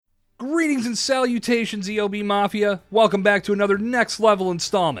Greetings and salutations, EOB Mafia. Welcome back to another next level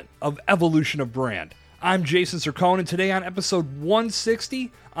installment of Evolution of Brand. I'm Jason Sircone, and today on episode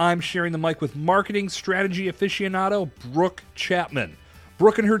 160, I'm sharing the mic with marketing strategy aficionado Brooke Chapman.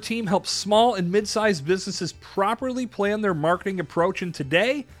 Brooke and her team help small and mid-sized businesses properly plan their marketing approach, and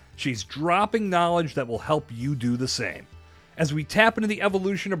today, she's dropping knowledge that will help you do the same. As we tap into the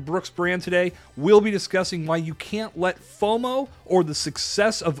evolution of Brooke's brand today, we'll be discussing why you can't let FOMO or the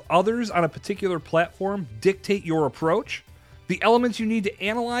success of others on a particular platform dictate your approach, the elements you need to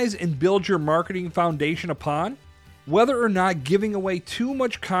analyze and build your marketing foundation upon, whether or not giving away too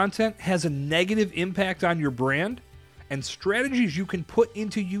much content has a negative impact on your brand, and strategies you can put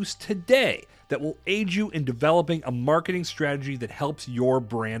into use today that will aid you in developing a marketing strategy that helps your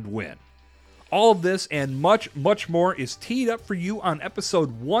brand win. All of this and much, much more is teed up for you on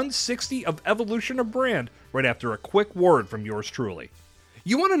episode 160 of Evolution of Brand, right after a quick word from yours truly.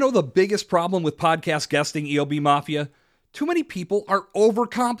 You want to know the biggest problem with podcast guesting, EOB Mafia? Too many people are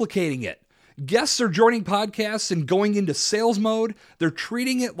overcomplicating it. Guests are joining podcasts and going into sales mode, they're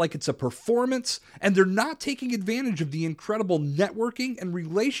treating it like it's a performance, and they're not taking advantage of the incredible networking and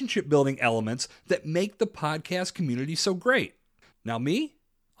relationship building elements that make the podcast community so great. Now me?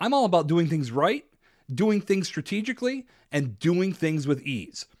 I'm all about doing things right, doing things strategically, and doing things with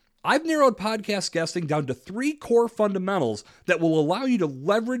ease. I've narrowed podcast guesting down to 3 core fundamentals that will allow you to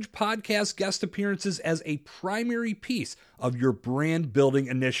leverage podcast guest appearances as a primary piece of your brand building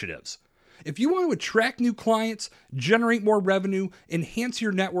initiatives. If you want to attract new clients, generate more revenue, enhance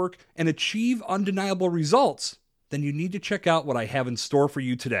your network, and achieve undeniable results, then you need to check out what I have in store for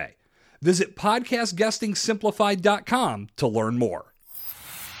you today. Visit podcastguestingsimplified.com to learn more.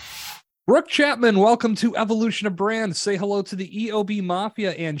 Brooke Chapman, welcome to Evolution of Brand. Say hello to the EOB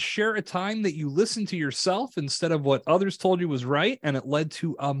Mafia and share a time that you listened to yourself instead of what others told you was right, and it led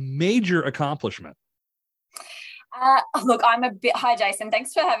to a major accomplishment. Look, hi, Jason.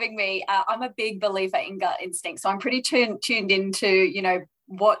 Thanks for having me. I'm a big believer in gut instinct, so I'm pretty tuned into,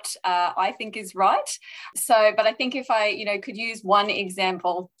 what I think is right. So, but I think if I, could use one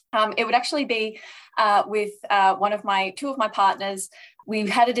example, it would actually be with two of my partners. We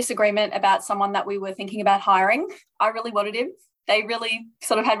had a disagreement about someone that we were thinking about hiring. I really wanted him. They really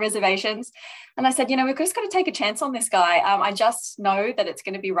sort of had reservations. And I said, we've just got to take a chance on this guy. I just know that it's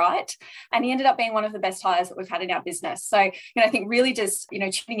going to be right. And he ended up being one of the best hires that we've had in our business. So, I think really just,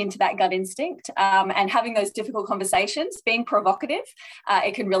 tuning into that gut instinct and having those difficult conversations, being provocative,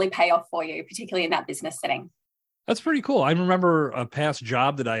 it can really pay off for you, particularly in that business setting. That's pretty cool. I remember a past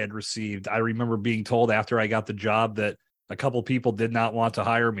job that I had received. I remember being told after I got the job that a couple people did not want to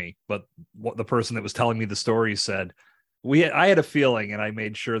hire me, but what the person that was telling me the story said, I had a feeling, and I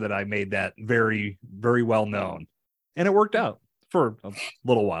made sure that I made that very, very well known, and it worked out for a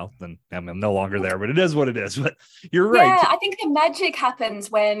little while. Then I'm no longer there, but it is what it is. But you're right. Yeah, I think the magic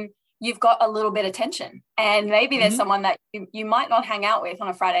happens when you've got a little bit of tension, and maybe there's someone that you might not hang out with on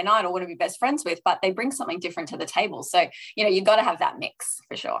a Friday night or want to be best friends with, but they bring something different to the table. So, you've got to have that mix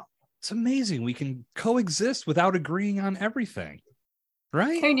for sure. It's amazing. We can coexist without agreeing on everything,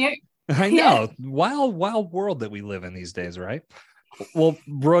 right? Who knew? I know. Yeah. Wild world that we live in these days, right? Well,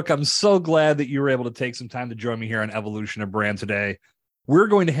 Brooke, I'm so glad that you were able to take some time to join me here on Evolution of Brand today. We're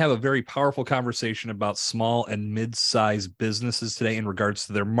going to have a very powerful conversation about small and mid-sized businesses today in regards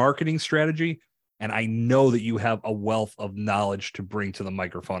to their marketing strategy. And I know that you have a wealth of knowledge to bring to the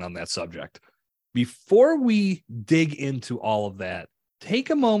microphone on that subject. Before we dig into all of that, take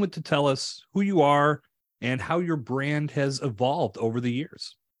a moment to tell us who you are and how your brand has evolved over the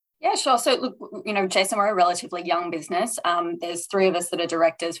years. Yeah, sure. So look, Jason, we're a relatively young business. There's 3 of us that are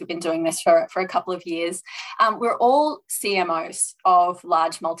directors. We've been doing this for a couple of years. We're all CMOs of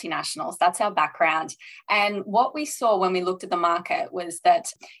large multinationals. That's our background. And what we saw when we looked at the market was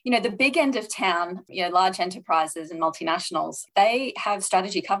that, the big end of town, large enterprises and multinationals, they have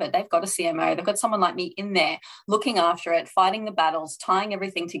strategy covered. They've got a CMO. They've got someone like me in there looking after it, fighting the battles, tying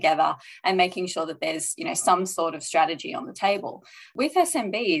everything together and making sure that there's, some sort of strategy on the table. With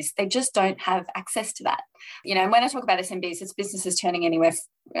SMBs, they just don't have access to that. And when I talk about SMBs, it's businesses turning anywhere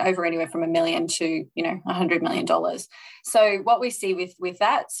from $1 million to, $100 million. So what we see with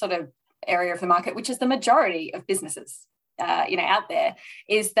that sort of area of the market, which is the majority of businesses, out there,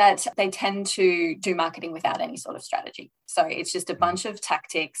 is that they tend to do marketing without any sort of strategy. So it's just a bunch of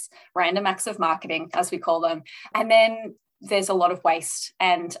tactics, random acts of marketing, as we call them. And then there's a lot of waste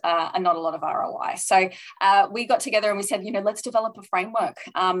and not a lot of ROI. So we got together and we said, let's develop a framework,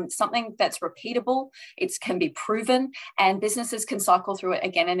 something that's repeatable, it can be proven, and businesses can cycle through it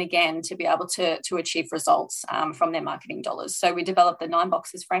again and again to be able to achieve results from their marketing dollars. So we developed the 9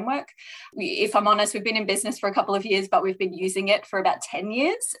 boxes framework. If I'm honest, we've been in business for a couple of years, but we've been using it for about 10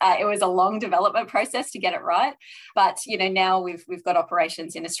 years. It was a long development process to get it right. But, now we've got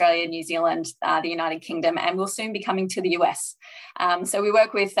operations in Australia, New Zealand, the United Kingdom, and we'll soon be coming to the US. So we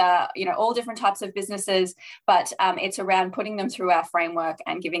work with, all different types of businesses, but it's around putting them through our framework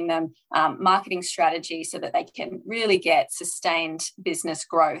and giving them marketing strategy so that they can really get sustained business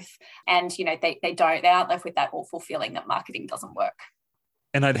growth. And, they aren't left with that awful feeling that marketing doesn't work.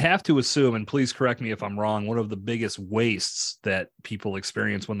 And I'd have to assume, and please correct me if I'm wrong, one of the biggest wastes that people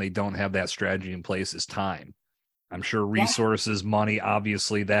experience when they don't have that strategy in place is time. I'm sure resources, money,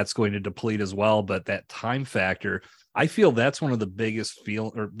 obviously that's going to deplete as well, but that time factor, I feel that's one of the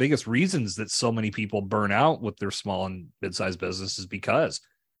biggest reasons that so many people burn out with their small and mid-sized businesses, because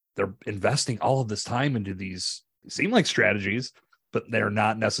they're investing all of this time into these seem like strategies, but they're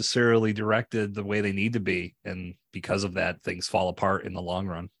not necessarily directed the way they need to be. And because of that, things fall apart in the long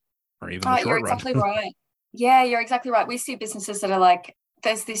run or even the short You're run. exactly right. Yeah, you're exactly right. We see businesses that are like,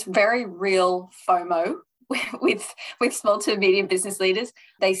 there's this very real FOMO with small to medium business leaders.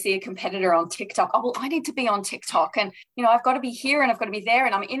 They see a competitor on TikTok. Oh, well, I need to be on TikTok, and I've got to be here and I've got to be there,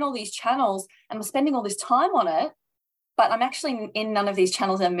 and I'm in all these channels and I'm spending all this time on it, but I'm actually in none of these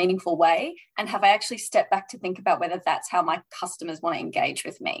channels in a meaningful way. And have I actually stepped back to think about whether that's how my customers want to engage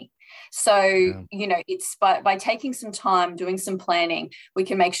with me? So, it's by taking some time, doing some planning, we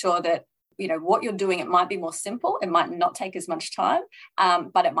can make sure that what you're doing, it might be more simple, it might not take as much time,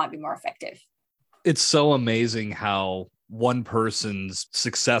 but it might be more effective. It's so amazing how one person's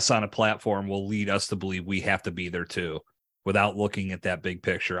success on a platform will lead us to believe we have to be there too, without looking at that big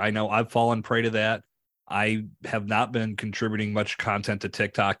picture. I know I've fallen prey to that. I have not been contributing much content to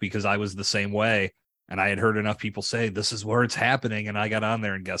TikTok because I was the same way. And I had heard enough people say, this is where it's happening. And I got on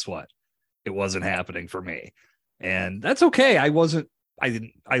there and guess what? It wasn't happening for me. And that's okay. I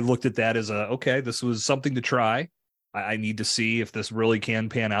looked at that as okay, this was something to try. I need to see if this really can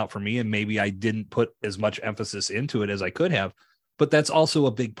pan out for me. And maybe I didn't put as much emphasis into it as I could have. But that's also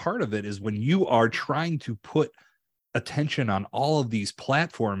a big part of it, is when you are trying to put attention on all of these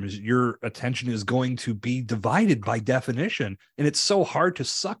platforms, your attention is going to be divided by definition. And it's so hard to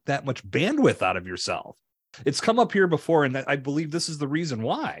suck that much bandwidth out of yourself. It's come up here before, and I believe this is the reason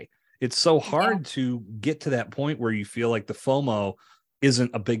why. It's so hard to get to that point where you feel like the FOMO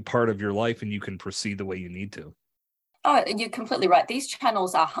isn't a big part of your life and you can proceed the way you need to. Oh, you're completely right. These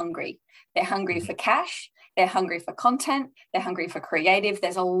channels are hungry. They're hungry for cash. They're hungry for content. They're hungry for creative.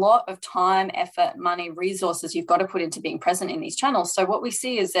 There's a lot of time, effort, money, resources you've got to put into being present in these channels. So what we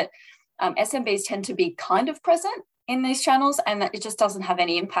see is that SMBs tend to be kind of present in these channels, and that it just doesn't have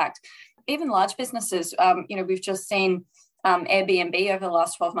any impact. Even large businesses, we've just seen Airbnb over the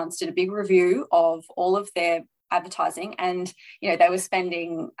last 12 months did a big review of all of their advertising, and they were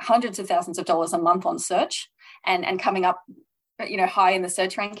spending hundreds of thousands of dollars a month on search and coming up high in the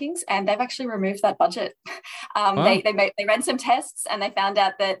search rankings, and they've actually removed that budget. They ran some tests and they found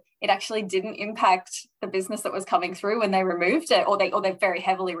out that it actually didn't impact the business that was coming through when they removed it, or they very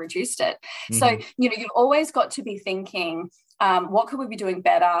heavily reduced it. Mm-hmm. So you've always got to be thinking, what could we be doing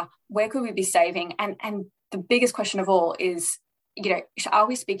better? Where could we be saving? And the biggest question of all is, are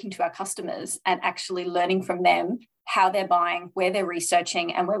we speaking to our customers and actually learning from them how they're buying, where they're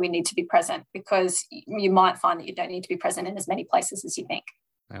researching, and where we need to be present? Because you might find that you don't need to be present in as many places as you think.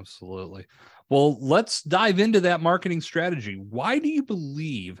 Absolutely. Well, let's dive into that marketing strategy. Why do you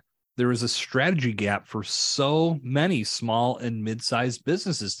believe there is a strategy gap for so many small and mid-sized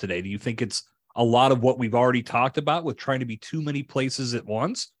businesses today? Do you think it's a lot of what we've already talked about with trying to be too many places at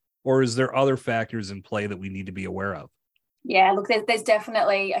once? Or is there other factors in play that we need to be aware of? Yeah, look, there's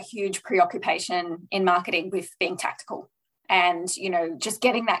definitely a huge preoccupation in marketing with being tactical and, just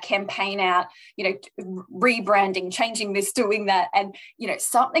getting that campaign out, rebranding, changing this, doing that. And,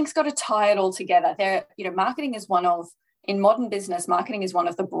 something's got to tie it all together. Marketing is in modern business, marketing is one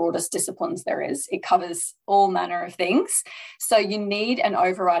of the broadest disciplines there is. It covers all manner of things. So you need an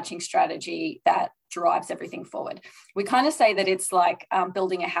overarching strategy that drives everything forward. We kind of say that it's like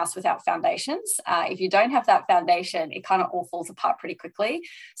building a house without foundations. If you don't have that foundation, it kind of all falls apart pretty quickly.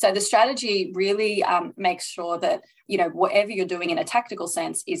 So the strategy really makes sure that, whatever you're doing in a tactical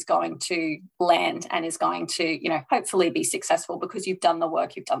sense is going to land and is going to, hopefully be successful because you've done the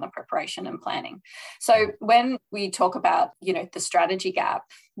work, you've done the preparation and planning. So when we talk about, the strategy gap,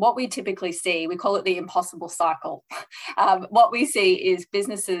 what we typically see, we call it the impossible cycle. What we see is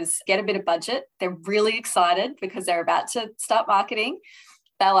businesses get a bit of budget. They're really excited because they're about to start marketing.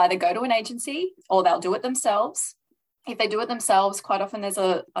 They'll either go to an agency or they'll do it themselves. If they do it themselves, quite often there's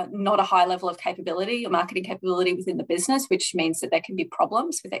not a high level of capability or marketing capability within the business, which means that there can be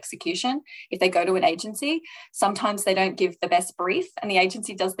problems with execution. If they go to an agency, sometimes they don't give the best brief and the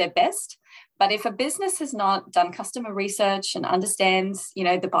agency does their best. But if a business has not done customer research and understands,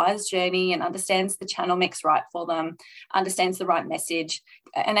 the buyer's journey and understands the channel mix right for them, understands the right message,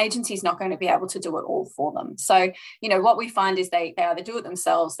 an agency is not going to be able to do it all for them. So, what we find is they either do it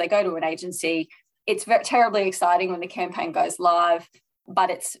themselves, they go to an agency. It's terribly exciting when the campaign goes live, but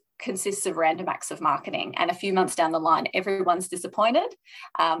it consists of random acts of marketing. And a few months down the line, everyone's disappointed.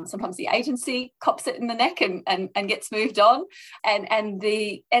 Sometimes the agency cops it in the neck and gets moved on. And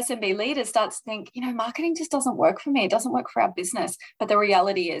the SMB leader starts to think, marketing just doesn't work for me. It doesn't work for our business. But the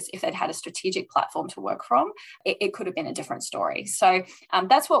reality is, if they'd had a strategic platform to work from, it could have been a different story. So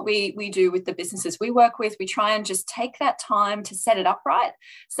that's what we do with the businesses we work with. We try and just take that time to set it up right,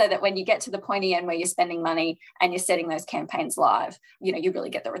 so that when you get to the pointy end where you're spending money and you're setting those campaigns live, you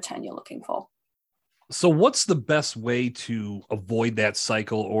really get the return you're looking for. So what's the best way to avoid that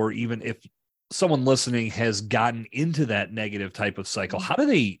cycle? Or even if someone listening has gotten into that negative type of cycle, how do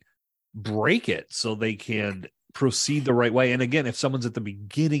they break it so they can proceed the right way? And again, if someone's at the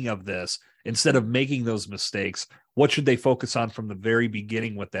beginning of this, instead of making those mistakes, what should they focus on from the very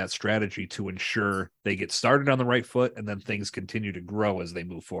beginning with that strategy to ensure they get started on the right foot and then things continue to grow as they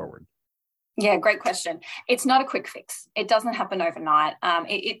move forward? Yeah, great question. It's not a quick fix. It doesn't happen overnight.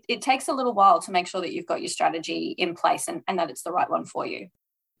 It takes a little while to make sure that you've got your strategy in place and that it's the right one for you.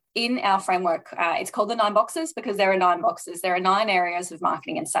 In our framework, it's called the 9 boxes because there are 9 boxes. There are 9 areas of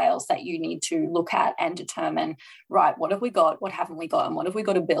marketing and sales that you need to look at and determine, right, what have we got, what haven't we got, and what have we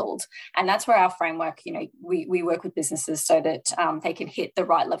got to build? And that's where our framework, we work with businesses so that they can hit the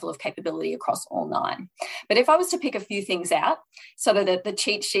right level of capability across all 9. But if I was to pick a few things out, sort of the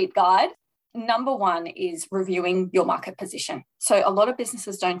cheat sheet guide, number 1 is reviewing your market position. So a lot of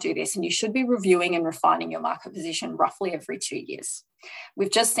businesses don't do this, and you should be reviewing and refining your market position roughly every 2 years.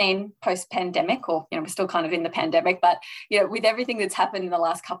 We've just seen post-pandemic, or we're still kind of in the pandemic, but with everything that's happened in the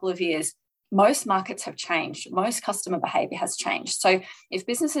last couple of years, most markets have changed. Most customer behavior has changed. So if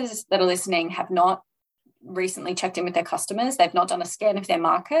businesses that are listening have not recently checked in with their customers, they've not done a scan of their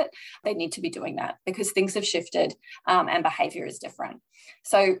market, they need to be doing that because things have shifted and behavior is different.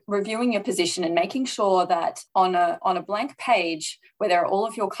 So reviewing your position and making sure that on a blank page where there are all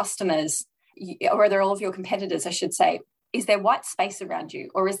of your customers, or where there are all of your competitors, I should say, is there white space around you,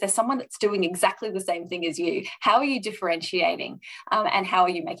 or is there someone that's doing exactly the same thing as you? How are you differentiating and how are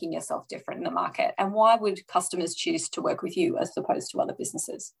you making yourself different in the market? And why would customers choose to work with you as opposed to other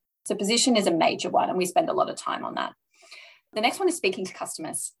businesses? So position is a major one, and we spend a lot of time on that. The next one is speaking to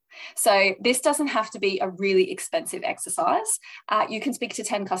customers. So this doesn't have to be a really expensive exercise. You can speak to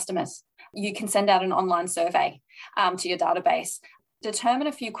 10 customers. You can send out an online survey to your database. Determine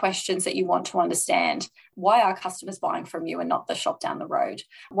a few questions that you want to understand. Why are customers buying from you and not the shop down the road?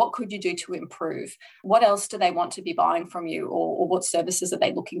 What could you do to improve? What else do they want to be buying from you, or what services are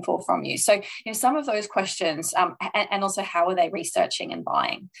they looking for from you? So, some of those questions, and also how are they researching and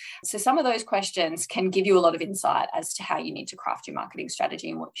buying? So some of those questions can give you a lot of insight as to how you need to craft your marketing strategy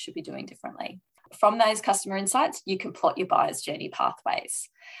and what you should be doing differently. From those customer insights, you can plot your buyer's journey pathways.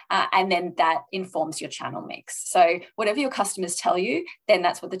 And then that informs your channel mix. So whatever your customers tell you, then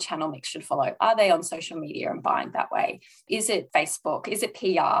that's what the channel mix should follow. Are they on social media and buying that way? Is it Facebook? Is it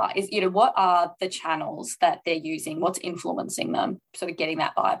PR? What are the channels that they're using? What's influencing them? Sort of getting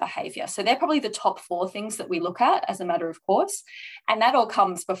that buyer behavior. So they're probably the top 4 things that we look at as a matter of course. And that all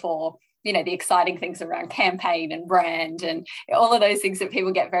comes before the exciting things around campaign and brand and all of those things that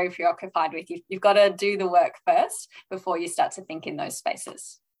people get very preoccupied with. You've got to do the work first before you start to think in those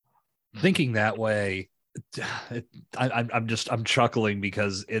spaces. Thinking that way, I'm chuckling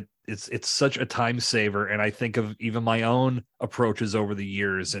because it's such a time saver. And I think of even my own approaches over the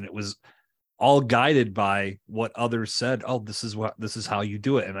years, and it was all guided by what others said. Oh, this is how you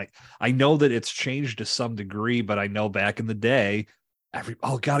do it. And I know that it's changed to some degree, but I know back in the day,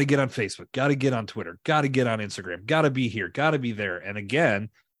 got to get on Facebook, got to get on Twitter, got to get on Instagram, got to be here, got to be there. And again,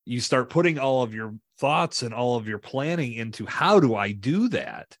 you start putting all of your thoughts and all of your planning into how do I do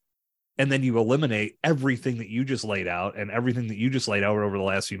that? And then you eliminate everything that you just laid out, and everything that you just laid out over the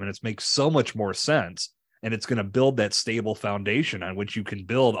last few minutes makes so much more sense. And it's going to build that stable foundation on which you can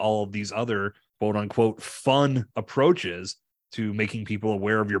build all of these other quote unquote fun approaches to making people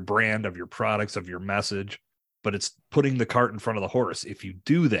aware of your brand, of your products, of your message. but it's putting the cart in front of the horse. If you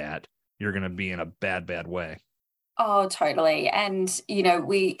do that, you're going to be in a bad way. Oh, totally. And,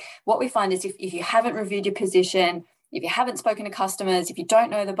 what we find is if you haven't reviewed your position, if you haven't spoken to customers, if you don't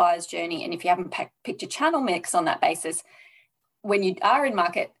know the buyer's journey, and if you haven't picked your channel mix on that basis, when you are in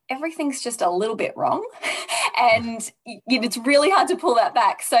market, everything's just a little bit wrong. And it's really hard to pull that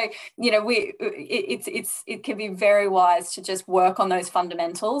back. So, it can be very wise to just work on those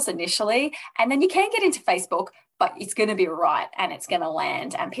fundamentals initially. And then you can get into Facebook, but it's going to be right and it's going to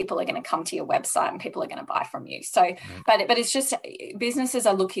land and people are going to come to your website and people are going to buy from you. So, but it's just businesses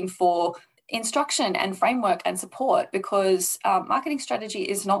are looking for instruction and framework and support because marketing strategy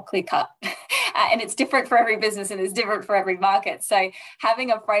is not clear cut and it's different for every business and it's different for every market. So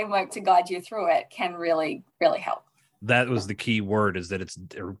having a framework to guide you through it can really, really help. That was the key word, is that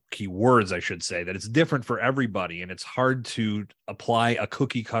key words, I should say, that it's different for everybody. And it's hard to apply a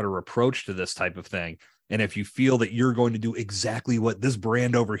cookie cutter approach to this type of thing. And if you feel that you're going to do exactly what this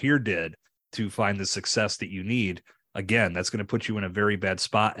brand over here did to find the success that you need, again, that's going to put you in a very bad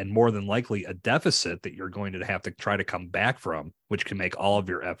spot and more than likely a deficit that you're going to have to try to come back from, which can make all of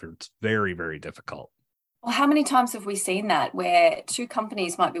your efforts very, very difficult. Well, how many times have we seen that where two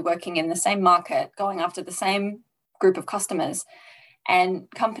companies might be working in the same market, going after the same group of customers,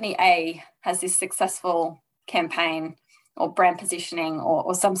 and company A has this successful campaign or brand positioning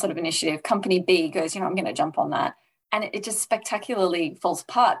or some sort of initiative. Company B goes, I'm going to jump on that. And it just spectacularly falls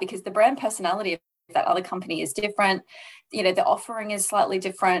apart because the brand personality of that other company is different. The offering is slightly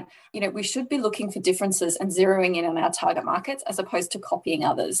different. We should be looking for differences and zeroing in on our target markets as opposed to copying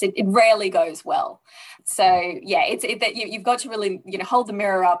others. It rarely goes well. So it's that you've got to really, hold the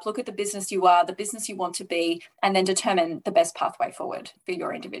mirror up, look at the business you are, the business you want to be, and then determine the best pathway forward for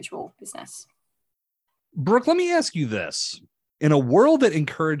your individual business. Brooke, let me ask you this. In a world that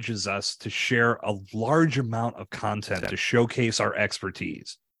encourages us to share a large amount of content to showcase our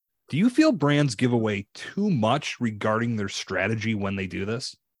expertise, do you feel brands give away too much regarding their strategy when they do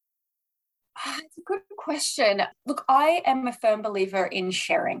this? It's a good question. Look, I am a firm believer in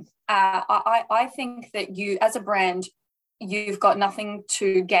sharing. I think that you, as a brand, you've got nothing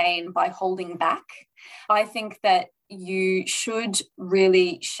to gain by holding back. I think that you should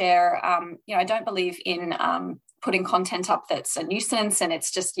really share. I don't believe in putting content up that's a nuisance and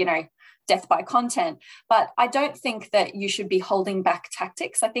it's just, death by content. But I don't think that you should be holding back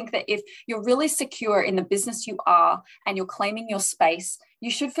tactics. I think that if you're really secure in the business you are and you're claiming your space,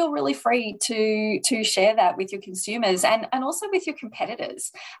 you should feel really free to share that with your consumers and also with your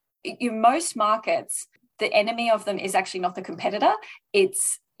competitors. In most markets, the enemy of them is actually not the competitor.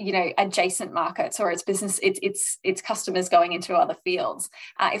 It's adjacent markets or it's business, it's customers going into other fields.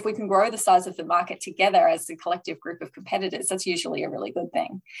 If we can grow the size of the market together as a collective group of competitors, that's usually a really good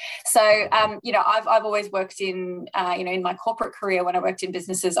thing. So, I've always worked in my corporate career, when I worked in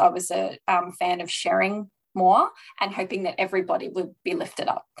businesses, I was a fan of sharing more and hoping that everybody would be lifted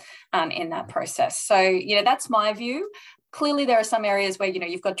up in that process. So, that's my view. Clearly, there are some areas where,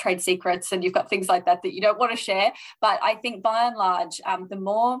 you've got trade secrets and you've got things like that you don't want to share. But I think by and large, the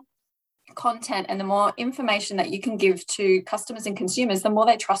more content and the more information that you can give to customers and consumers, the more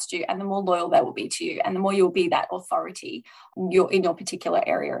they trust you and the more loyal they will be to you and the more you'll be that authority in your particular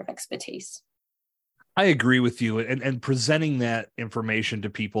area of expertise. I agree with you. And presenting that information to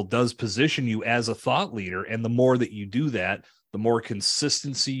people does position you as a thought leader. And the more that you do that, the more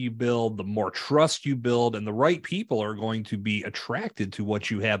consistency you build, the more trust you build, and the right people are going to be attracted to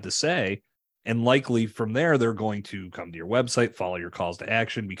what you have to say. And likely from there, they're going to come to your website, follow your calls to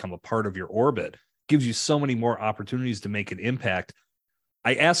action, become a part of your orbit. Gives you so many more opportunities to make an impact.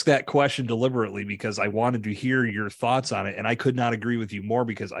 I asked that question deliberately because I wanted to hear your thoughts on it. And I could not agree with you more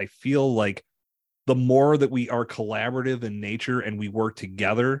because I feel like the more that we are collaborative in nature and we work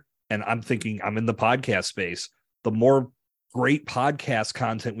together, and I'm thinking I'm in the podcast space, the more great podcast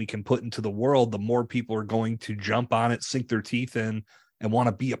content we can put into the world, the more people are going to jump on it, sink their teeth in, and want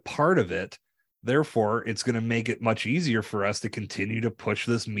to be a part of it. Therefore, it's going to make it much easier for us to continue to push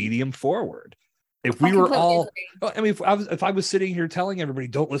this medium forward. If we were all, I mean, if I was sitting here telling everybody,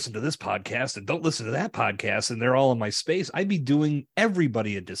 don't listen to this podcast and don't listen to that podcast, and they're all in my space, I'd be doing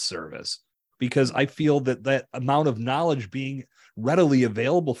everybody a disservice, because I feel that amount of knowledge being readily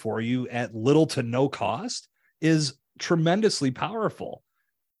available for you at little to no cost is tremendously powerful.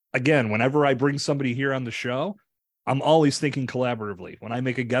 Again, whenever I bring somebody here on the show, I'm always thinking collaboratively. When I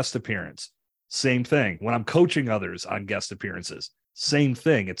make a guest appearance, same thing. When I'm coaching others on guest appearances, same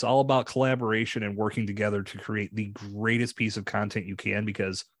thing. It's all about collaboration and working together to create the greatest piece of content you can,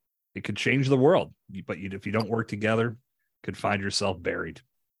 because it could change the world. But if you don't work together, you could find yourself buried.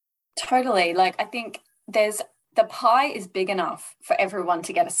 Totally. Like, I think the pie is big enough for everyone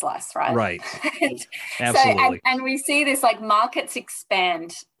to get a slice, right? Right. And Absolutely. and we see this, like, markets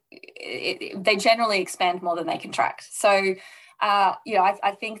expand. They generally expand more than they contract. So,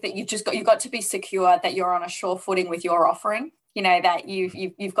 I think that you've got to be secure that you're on a sure footing with your offering. That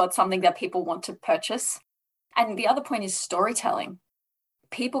you've got something that people want to purchase. And the other point is storytelling.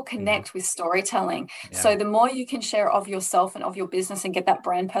 People connect with storytelling. Yeah. So the more you can share of yourself and of your business and get that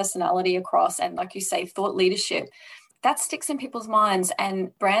brand personality across, and, like you say, thought leadership, that sticks in people's minds. And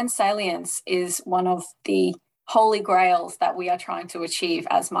brand salience is one of the holy grails that we are trying to achieve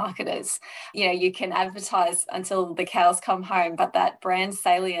as marketers. You can advertise until the cows come home, but that brand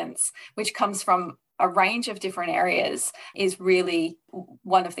salience, which comes from a range of different areas, is really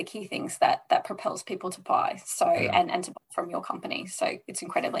one of the key things that propels people to buy. So, and to buy from your company. So it's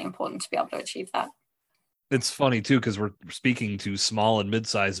incredibly important to be able to achieve that. It's funny too, because we're speaking to small and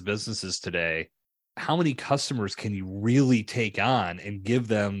mid-sized businesses today. How many customers can you really take on and give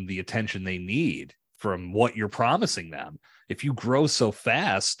them the attention they need from what you're promising them? If you grow so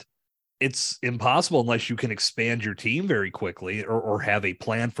fast, it's impossible unless you can expand your team very quickly or have a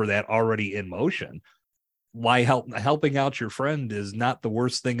plan for that already in motion. Why helping out your friend is not the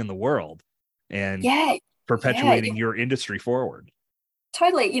worst thing in the world, and perpetuating your industry forward.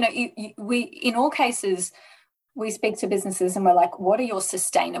 Totally. We in all cases, we speak to businesses and we're like, what are your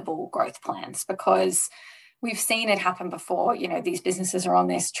sustainable growth plans? Because we've seen it happen before. These businesses are on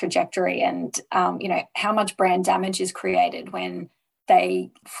this trajectory, and how much brand damage is created when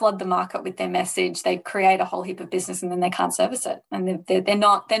they flood the market with their message. They create a whole heap of business and then they can't service it, and they're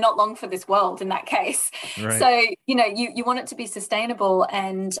not long for this world in that case. Right. So you want it to be sustainable,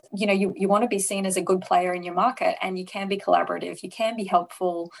 and you want to be seen as a good player in your market, and you can be collaborative, you can be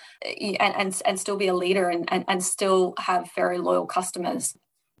helpful, and still be a leader, and still have very loyal customers.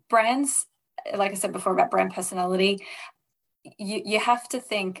 Brands, like I said before about brand personality, you have to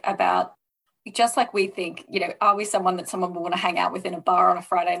think about, just like we think, are we someone that someone will want to hang out with in a bar on a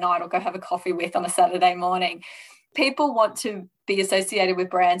Friday night or go have a coffee with on a Saturday morning? People want to be associated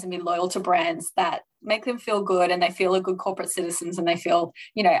with brands and be loyal to brands that make them feel good, and they feel a good corporate citizens, and they feel,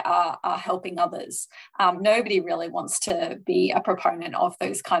 are helping others. Nobody really wants to be a proponent of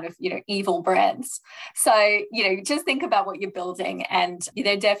those kind of, evil brands. So, just think about what you're building, and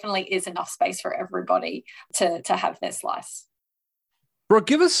there definitely is enough space for everybody to have their slice. Brooke,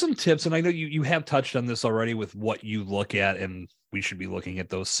 give us some tips. And I know you have touched on this already with what you look at, and we should be looking at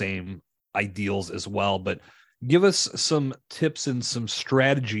those same ideals as well. But give us some tips and some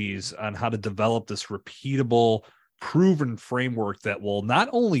strategies on how to develop this repeatable, proven framework that will not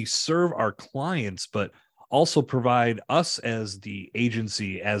only serve our clients, but also provide us as the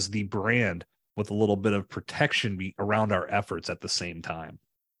agency, as the brand, with a little bit of protection around our efforts at the same time.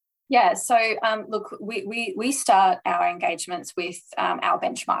 Yeah, so look, we start our engagements with our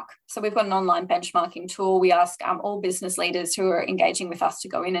benchmark. So we've got an online benchmarking tool. We ask all business leaders who are engaging with us to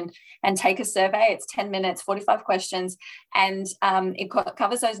go in and take a survey. It's 10 minutes, 45 questions, and it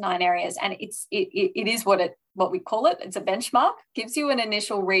covers those 9 areas. And it is what we call it. It's a benchmark. Gives you an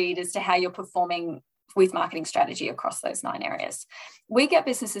initial read as to how you're performing with marketing strategy across those 9 areas. We get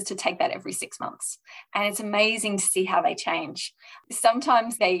businesses to take that every 6 months, and it's amazing to see how they change.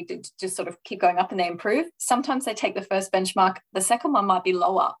 Sometimes they just sort of keep going up and they improve. Sometimes they take the first benchmark, the second one might be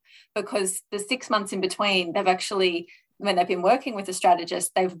lower, because the 6 months in between, they've actually, when they've been working with a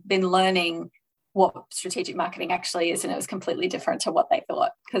strategist, they've been learning what strategic marketing actually is, and it was completely different to what they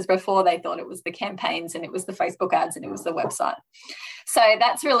thought, because before they thought it was the campaigns and it was the Facebook ads and it was the website. So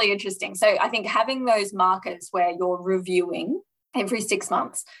that's really interesting. So I think having those markers where you're reviewing every 6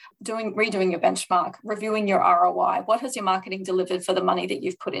 months, redoing your benchmark, reviewing your ROI. What has your marketing delivered for the money that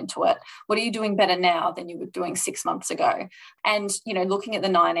you've put into it? What are you doing better now than you were doing 6 months ago? And, looking at the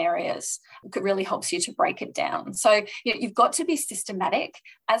 9 areas, it really helps you to break it down. So you've got to be systematic.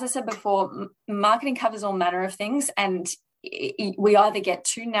 As I said before, marketing covers all manner of things, and we either get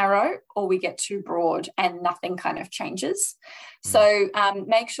too narrow or we get too broad, and nothing kind of changes. So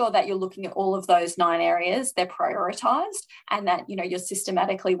make sure that you're looking at all of those 9 areas, they're prioritized, and that you're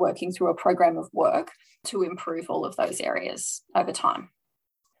systematically working through a program of work to improve all of those areas over time.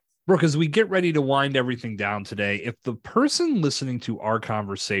 Brooke, as we get ready to wind everything down today, if the person listening to our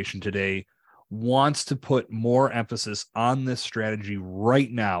conversation today wants to put more emphasis on this strategy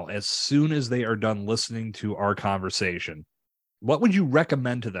right now, as soon as they are done listening to our conversation, what would you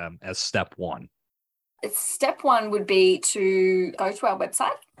recommend to them as step 1? Step 1 would be to go to our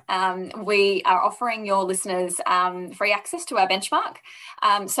website we are offering your listeners free access to our benchmark.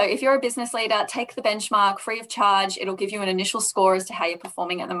 So if you're a business leader, take the benchmark free of charge. It'll give you an initial score as to how you're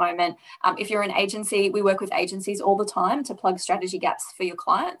performing at the moment. If you're an agency, we work with agencies all the time to plug strategy gaps for your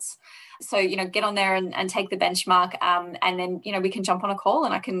clients. So, get on there and take the benchmark, and then, we can jump on a call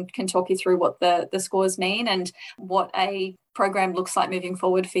and I can talk you through what the scores mean and what a program looks like moving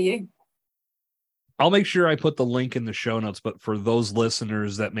forward for you. I'll make sure I put the link in the show notes, but for those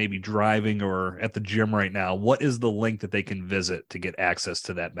listeners that may be driving or at the gym right now, what is the link that they can visit to get access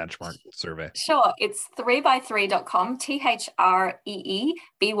to that benchmark survey? Sure. It's 3by3.com, THREEBY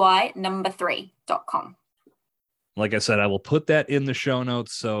number 3.com. Like I said, I will put that in the show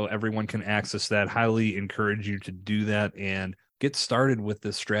notes so everyone can access that. Highly encourage you to do that and get started with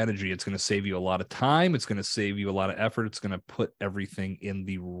this strategy. It's going to save you a lot of time. It's going to save you a lot of effort. It's going to put everything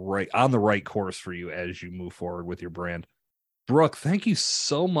on the right course for you as you move forward with your brand. Brooke, thank you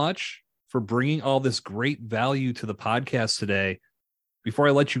so much for bringing all this great value to the podcast today. Before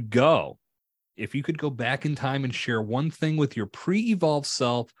I let you go, if you could go back in time and share one thing with your pre-evolved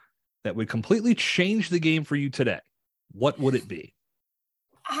self that would completely change the game for you today, what would it be?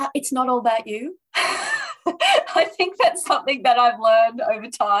 It's not all about you. I think that's something that I've learned over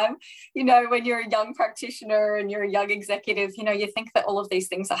time. When you're a young practitioner and you're a young executive, you think that all of these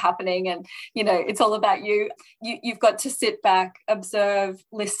things are happening and, it's all about you. You've got to sit back, observe,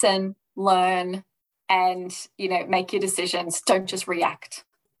 listen, learn, and, make your decisions. Don't just react.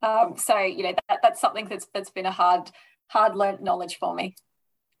 That's something that's been a hard learned knowledge for me.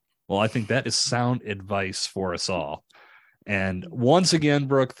 Well, I think that is sound advice for us all. And once again,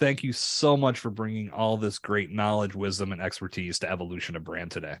 Brooke, thank you so much for bringing all this great knowledge, wisdom, and expertise to Evolution of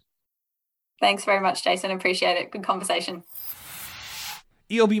Brand today. Thanks very much, Jason. Appreciate it. Good conversation.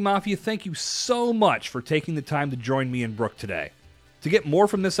 EOB Mafia, thank you so much for taking the time to join me and Brooke today. To get more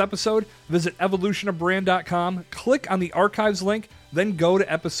from this episode, visit evolutionofbrand.com, click on the archives link, then go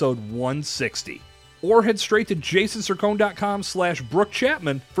to episode 160. Or head straight to jasonsircone.com/Brooke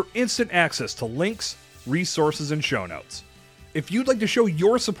Chapman for instant access to links, resources, and show notes. If you'd like to show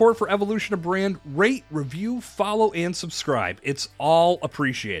your support for Evolution of Brand, rate, review, follow, and subscribe. It's all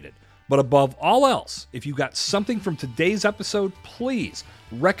appreciated. But above all else, if you got something from today's episode, please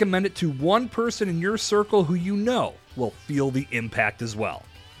recommend it to one person in your circle who you know will feel the impact as well.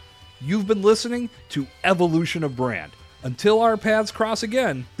 You've been listening to Evolution of Brand. Until our paths cross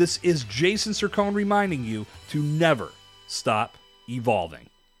again, this is Jason Sircone reminding you to never stop evolving.